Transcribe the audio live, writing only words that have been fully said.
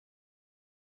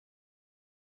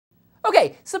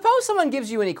Okay, suppose someone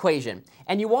gives you an equation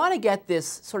and you want to get this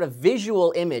sort of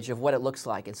visual image of what it looks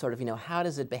like and sort of, how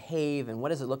does it behave and what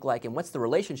does it look like and what's the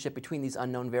relationship between these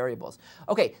unknown variables.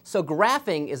 Okay, so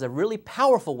graphing is a really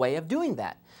powerful way of doing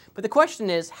that. But the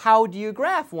question is, how do you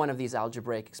graph one of these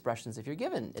algebraic expressions if you're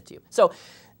given it to you? So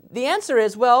the answer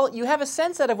is, well, you have a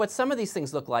sense out of what some of these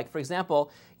things look like. For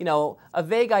example, a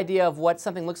vague idea of what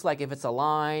something looks like if it's a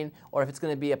line or if it's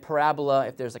going to be a parabola,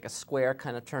 if there's like a square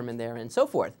kind of term in there and so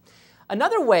forth.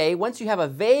 Another way, once you have a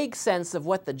vague sense of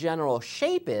what the general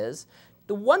shape is,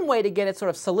 the one way to get it sort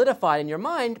of solidified in your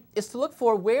mind is to look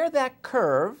for where that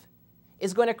curve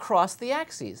is going to cross the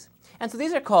axes. And so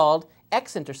these are called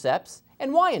X-intercepts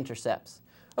and Y-intercepts.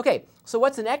 Okay, so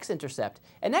what's an X-intercept?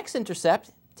 An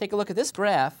X-intercept, take a look at this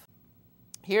graph.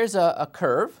 Here's a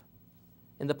curve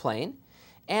in the plane.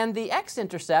 And the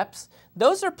X-intercepts,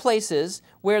 those are places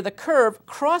where the curve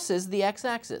crosses the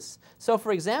x-axis. So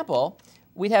for example,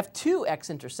 we'd have two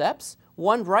X-intercepts,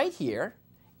 one right here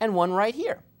and one right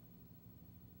here.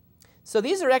 So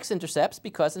these are X-intercepts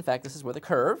because, in fact, this is where the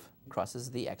curve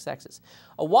crosses the x-axis.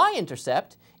 A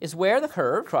Y-intercept is where the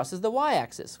curve crosses the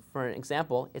y-axis. For an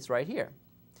example, it's right here.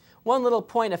 One little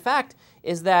point of fact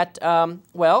is that,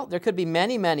 well, there could be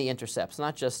many, many intercepts,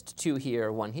 not just two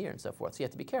here, one here, and so forth. So you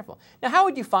have to be careful. Now, how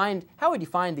would you find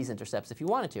these intercepts if you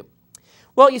wanted to?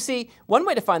 Well, you see, one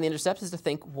way to find the intercepts is to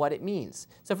think what it means.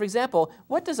 So for example,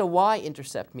 what does a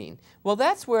y-intercept mean? Well,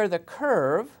 that's where the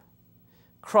curve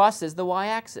crosses the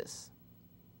y-axis.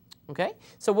 Okay?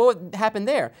 So what would happen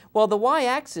there? Well, the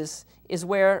y-axis is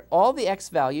where all the x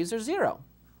values are 0.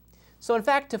 So in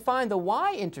fact, to find the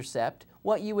y-intercept,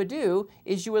 what you would do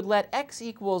is you would let x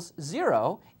equals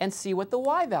 0 and see what the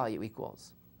y value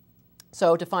equals.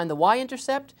 So to find the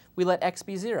y-intercept, we let x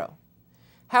be 0.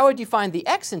 How would you find the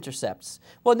x-intercepts?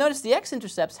 Well, notice the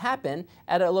x-intercepts happen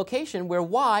at a location where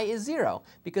y is 0,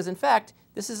 because in fact,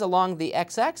 this is along the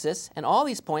x-axis, and all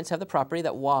these points have the property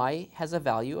that y has a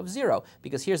value of 0,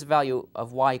 because here's a value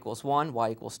of y equals 1,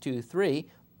 y equals 2, 3,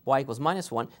 y equals minus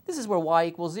 1. This is where y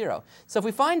equals 0. So if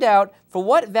we find out for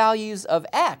what values of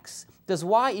x does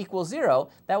y equal 0,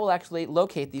 that will actually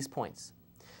locate these points.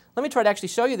 Let me try to actually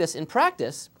show you this in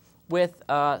practice with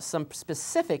some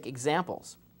specific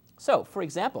examples. So, for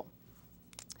example,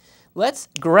 let's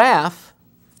graph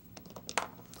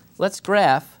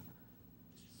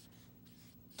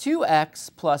 2x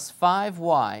plus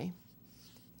 5y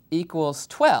equals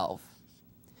 12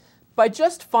 by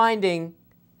just finding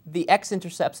the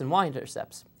x-intercepts and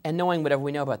y-intercepts and knowing whatever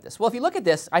we know about this. Well, if you look at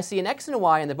this, I see an x and a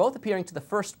y, and they're both appearing to the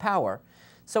first power.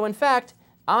 So in fact,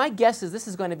 I guess this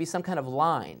is going to be some kind of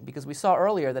line, because we saw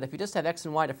earlier that if you just have x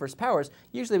and y to first powers,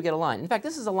 usually we get a line. In fact,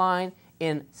 this is a line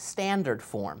in standard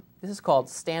form. This is called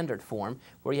standard form,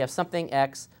 where you have something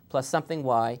x plus something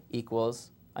y equals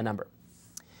a number.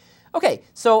 Okay,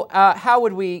 so how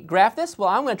would we graph this? Well,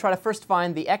 I'm going to try to first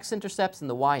find the x-intercepts and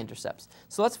the y-intercepts.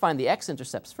 So let's find the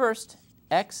x-intercepts first.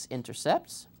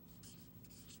 X-intercepts.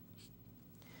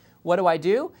 What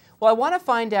do? Well, I want to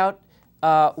find out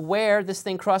where this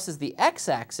thing crosses the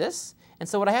x-axis, and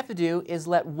so what I have to do is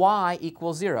let y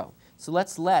equal 0. So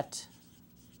let's let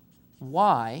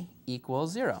y equal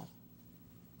 0.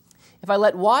 If I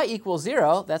let y equal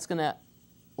 0, that's going to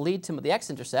lead to the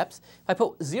x-intercepts. If I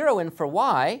put 0 in for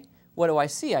y, what do I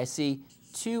see? I see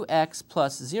 2x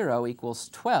plus 0 equals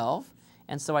 12,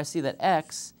 and so I see that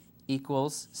x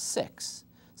equals 6.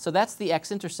 So that's the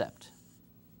x-intercept.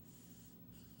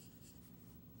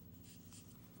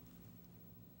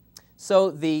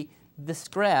 So this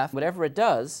graph, whatever it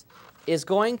does, is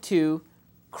going to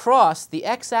cross the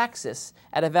x-axis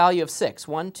at a value of 6.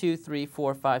 1, 2, 3,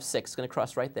 4, 5, 6. It's going to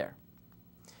cross right there.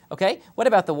 Okay, what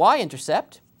about the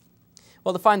y-intercept?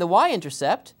 Well, to find the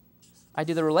y-intercept, I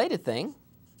do the related thing.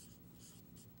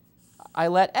 I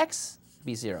let x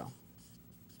be 0.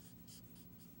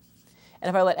 And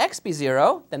if I let x be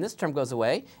 0, then this term goes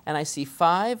away, and I see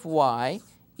 5y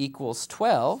equals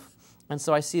 12. And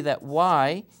so I see that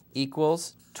y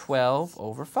equals 12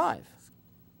 over 5.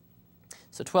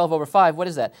 So 12 over 5, what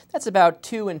is that? That's about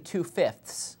 2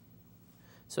 2/5.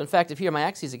 So in fact, if here are my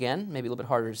axes again, maybe a little bit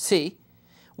harder to see,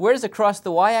 where does it cross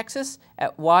the y-axis?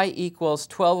 At y equals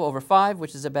 12 over 5,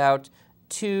 which is about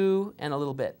 2 and a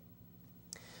little bit.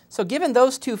 So given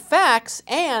those two facts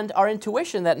and our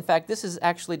intuition that, in fact, this is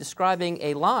actually describing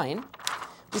a line,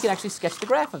 we can actually sketch the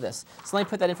graph of this. So let me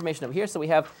put that information over here. So we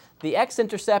have the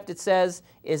x-intercept, it says,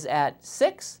 is at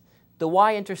 6. The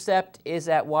y-intercept is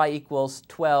at y equals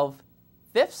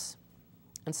 12/5.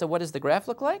 And so what does the graph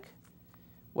look like?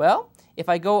 Well, if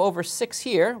I go over 6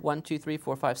 here, 1, 2, 3,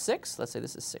 4, 5, 6. Let's say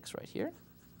this is 6 right here.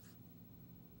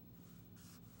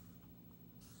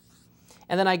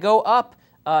 and then I go up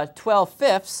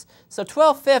 12/5. So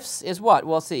 12/5 is what?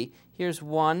 Well, see, here's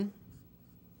 1,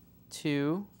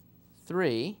 2,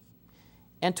 3.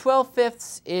 And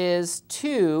 12/5 is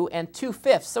 2 and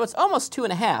 2/5. So it's almost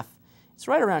 2.5. It's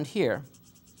right around here.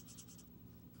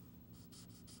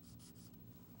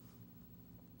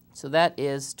 So that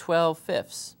is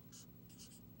 12/5.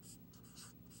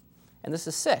 And this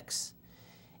is 6.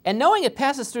 And knowing it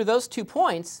passes through those 2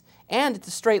 points, and it's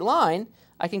a straight line,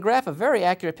 I can graph a very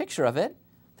accurate picture of it.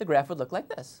 The graph would look like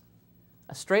this.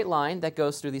 A straight line that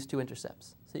goes through these 2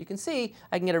 intercepts. So you can see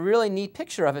I can get a really neat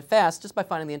picture of it fast just by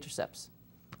finding the intercepts.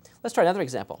 Let's try another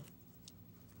example.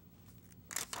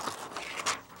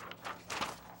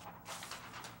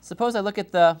 Suppose I look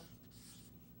at the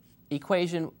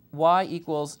equation y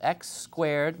equals x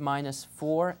squared minus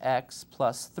 4x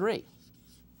plus 3.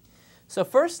 So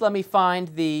first let me find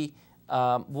the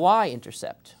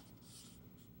y-intercept.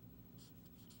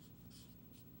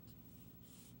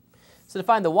 So to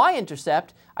find the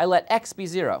y-intercept, I let x be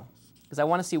 0, because I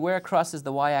want to see where it crosses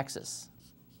the y-axis.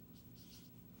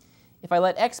 If I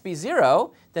let x be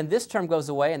 0, then this term goes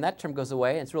away and that term goes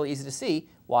away, and it's really easy to see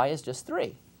y is just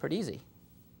 3. Pretty easy.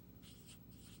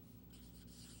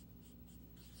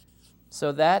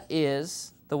 So that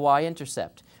is the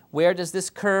y-intercept. Where does this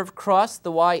curve cross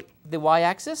the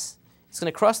y-axis? It's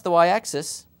going to cross the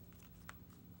y-axis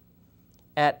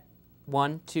at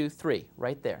 1, 2, 3,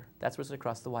 right there. That's where it's going to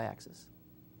cross the y-axis.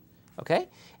 Okay?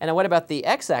 And now what about the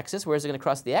x-axis? Where is it going to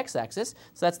cross the x-axis?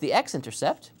 So that's the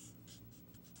x-intercept.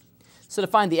 So to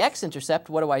find the x-intercept,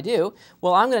 what do?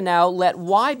 Well, I'm going to now let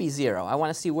y be 0. I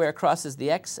want to see where it crosses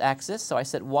the x-axis, so I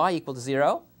set y equal to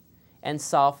 0 and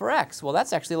solve for x. Well,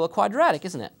 that's actually a little quadratic,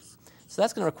 isn't it? So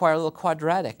that's going to require a little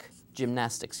quadratic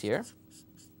gymnastics here.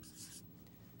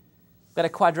 Got a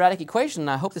quadratic equation, and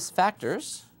I hope this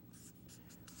factors.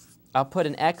 I'll put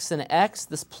an x and an x.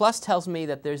 This plus tells me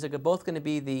that they're both going to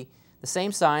be the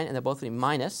same sign, and they're both going to be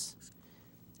minus.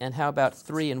 And how about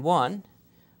 3 and 1?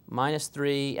 Minus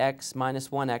 3x minus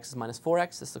 1x is minus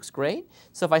 4x. This looks great.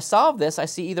 So if I solve this, I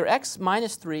see either x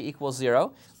minus 3 equals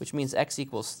 0, which means x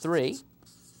equals 3,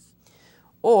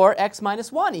 or x minus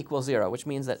 1 equals 0, which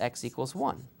means that x equals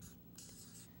 1.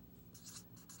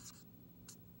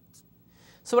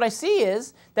 So what I see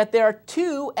is that there are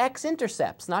 2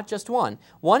 x-intercepts, not just one.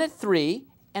 One at 3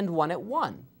 and one at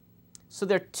 1. So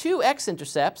there are 2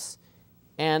 x-intercepts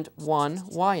and 1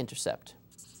 y-intercept.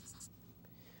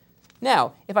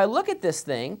 Now, if I look at this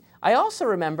thing, I also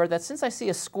remember that since I see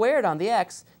a squared on the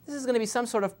x, this is going to be some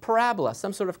sort of parabola,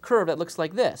 some sort of curve that looks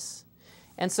like this.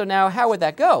 And so now how would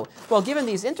that go? Well, given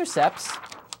these intercepts,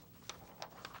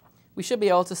 we should be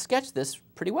able to sketch this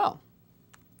pretty well.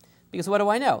 Because what do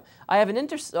I know? I have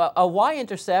a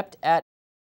y-intercept at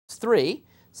 3,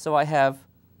 so I have,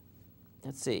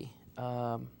 let's see,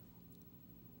 1,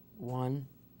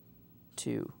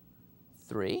 2,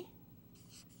 3.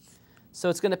 So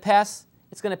it's going to pass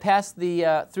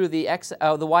through the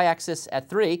y-axis at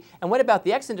 3. And what about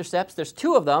the x-intercepts? There's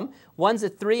 2 of them. One's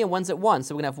at 3 and one's at 1.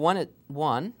 So we're going to have one at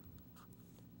 1,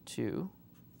 2,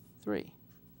 3.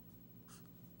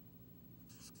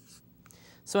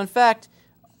 So in fact,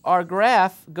 our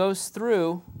graph goes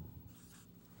through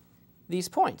these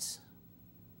points.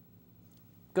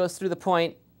 Goes through the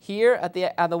point here at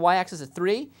the y-axis at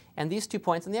 3 and these 2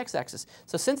 points on the x-axis.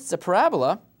 So since it's a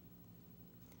parabola,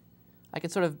 I can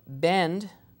sort of bend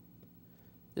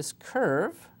this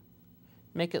curve,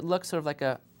 make it look sort of like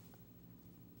a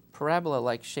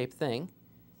parabola-like shaped thing.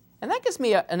 And that gives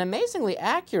me an amazingly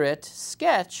accurate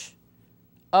sketch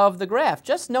of the graph,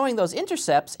 just knowing those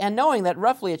intercepts and knowing that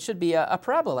roughly it should be a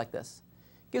parabola like this.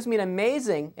 Gives me an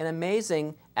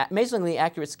amazingly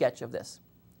accurate sketch of this.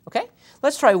 Okay?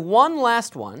 Let's try one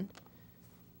last one,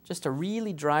 just to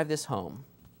really drive this home.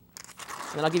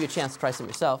 And then I'll give you a chance to try some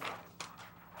yourself.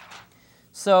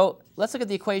 So let's look at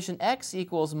the equation x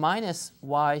equals minus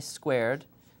y squared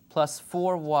plus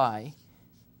 4y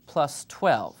plus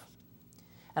 12.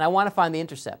 And I want to find the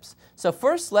intercepts. So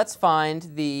first let's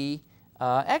find the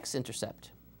x-intercept.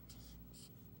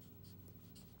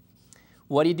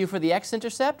 What do you do for the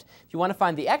x-intercept? If you want to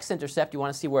find the x-intercept, you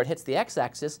want to see where it hits the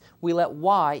x-axis, we let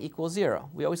y equal 0.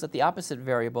 We always let the opposite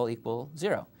variable equal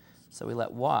 0. So we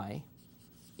let y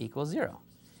equal 0.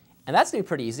 And that's going to be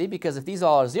pretty easy, because if these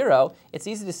all are 0, it's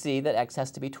easy to see that x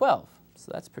has to be 12.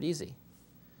 So that's pretty easy.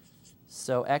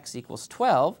 So x equals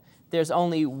 12. There's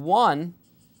only one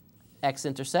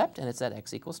x-intercept, and it's at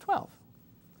x equals 12.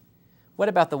 What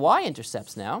about the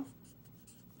y-intercepts now?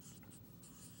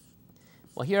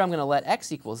 Well, here I'm going to let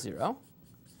x equal 0.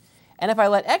 And if I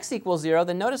let x equal 0,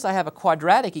 then notice I have a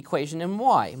quadratic equation in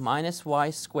y, minus y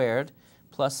squared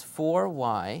plus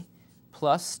 4y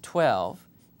plus 12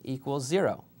 equals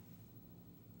 0.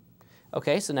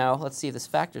 Okay, so now let's see if this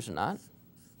factors or not.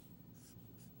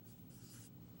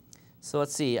 So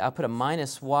let's see, I'll put a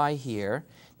minus y here.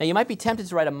 Now you might be tempted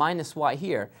to write a minus y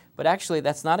here, but actually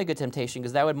that's not a good temptation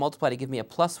because that would multiply to give me a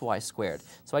plus y squared.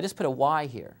 So I just put a y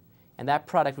here, and that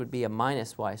product would be a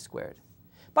minus y squared.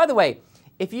 By the way,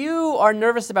 if you are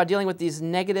nervous about dealing with these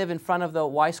negative in front of the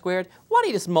y squared, why don't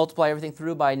you just multiply everything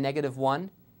through by -1?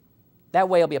 That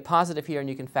way it'll be a positive here and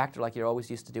you can factor like you're always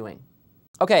used to doing.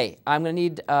 Okay, I'm going to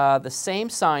need the same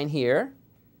sign here.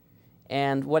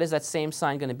 And what is that same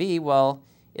sign going to be? Well,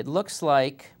 it looks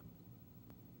like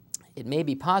it may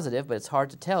be positive, but it's hard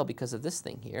to tell because of this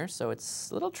thing here. So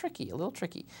it's a little tricky, a little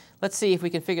tricky. Let's see if we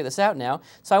can figure this out now.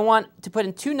 So I want to put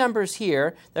in two numbers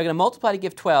here. They're going to multiply to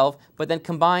give 12, but then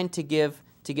combine to give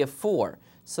 4.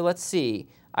 So let's see.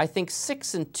 I think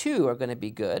 6 and 2 are going to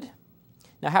be good.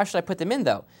 Now how should I put them in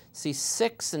though? See,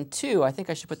 6 and 2, I think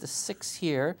I should put the 6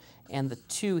 here and the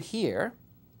 2 here.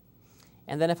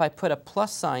 And then if I put a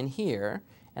plus sign here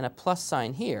and a plus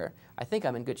sign here, I think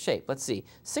I'm in good shape. Let's see.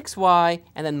 6y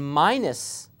and then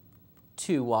minus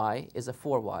 2y is a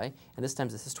 4y, and this time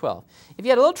this is 12. If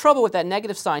you had a little trouble with that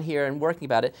negative sign here and working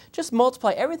about it, just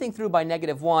multiply everything through by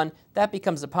 -1. That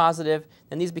becomes a positive.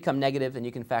 Then these become negative, and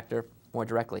you can factor more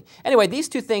directly. Anyway, these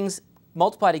two things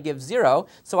multiply to give 0.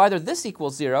 So either this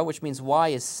equals 0, which means y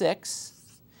is 6,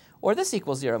 or this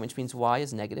equals 0, which means y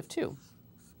is -2.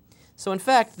 So in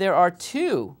fact, there are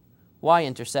two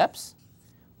y-intercepts.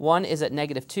 One is at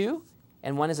 -2,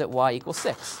 and one is at y equals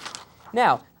 6.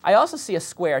 Now, I also see a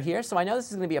square here, so I know this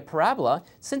is going to be a parabola.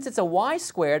 Since it's a y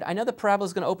squared, I know the parabola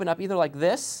is going to open up either like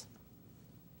this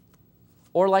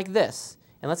or like this.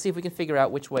 And let's see if we can figure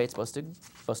out which way it's supposed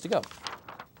to go.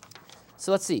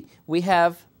 So let's see. We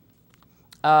have,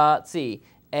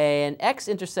 an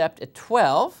x-intercept at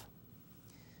 12.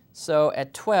 So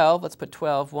at 12, let's put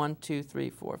 12, 1, 2, 3,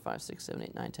 4, 5, 6, 7,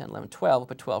 8, 9, 10, 11, 12. We'll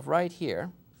put 12 right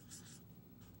here.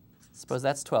 Suppose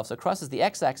that's 12. So it crosses the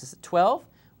x-axis at 12.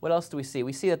 What else do we see?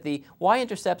 We see that the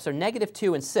y-intercepts are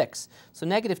 -2 and 6. So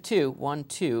 -2, 1,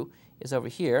 2 is over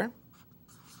here.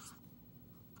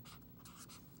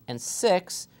 And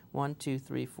 6, 1, 2,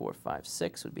 3, 4, 5,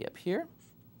 6 would be up here.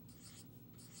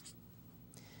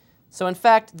 So in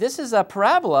fact, this is a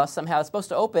parabola somehow. It's supposed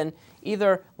to open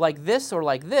either like this or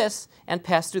like this and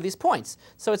pass through these points.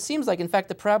 So it seems like, in fact,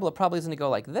 the parabola probably is going to go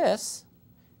like this.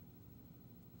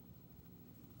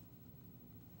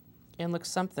 And looks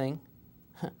something.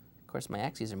 Of course, my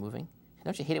axes are moving.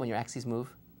 Don't you hate it when your axes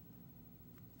move?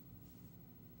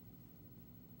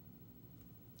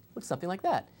 Looks something like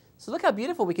that. So look how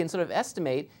beautiful we can sort of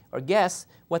estimate or guess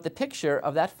what the picture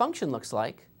of that function looks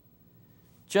like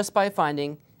just by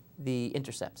finding the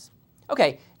intercepts.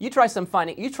 Okay, you try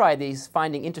these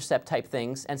finding intercept type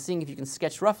things and seeing if you can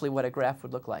sketch roughly what a graph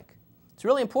would look like. It's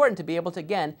really important to be able to,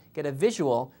 again, get a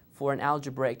visual for an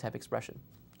algebraic type expression.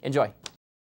 Enjoy.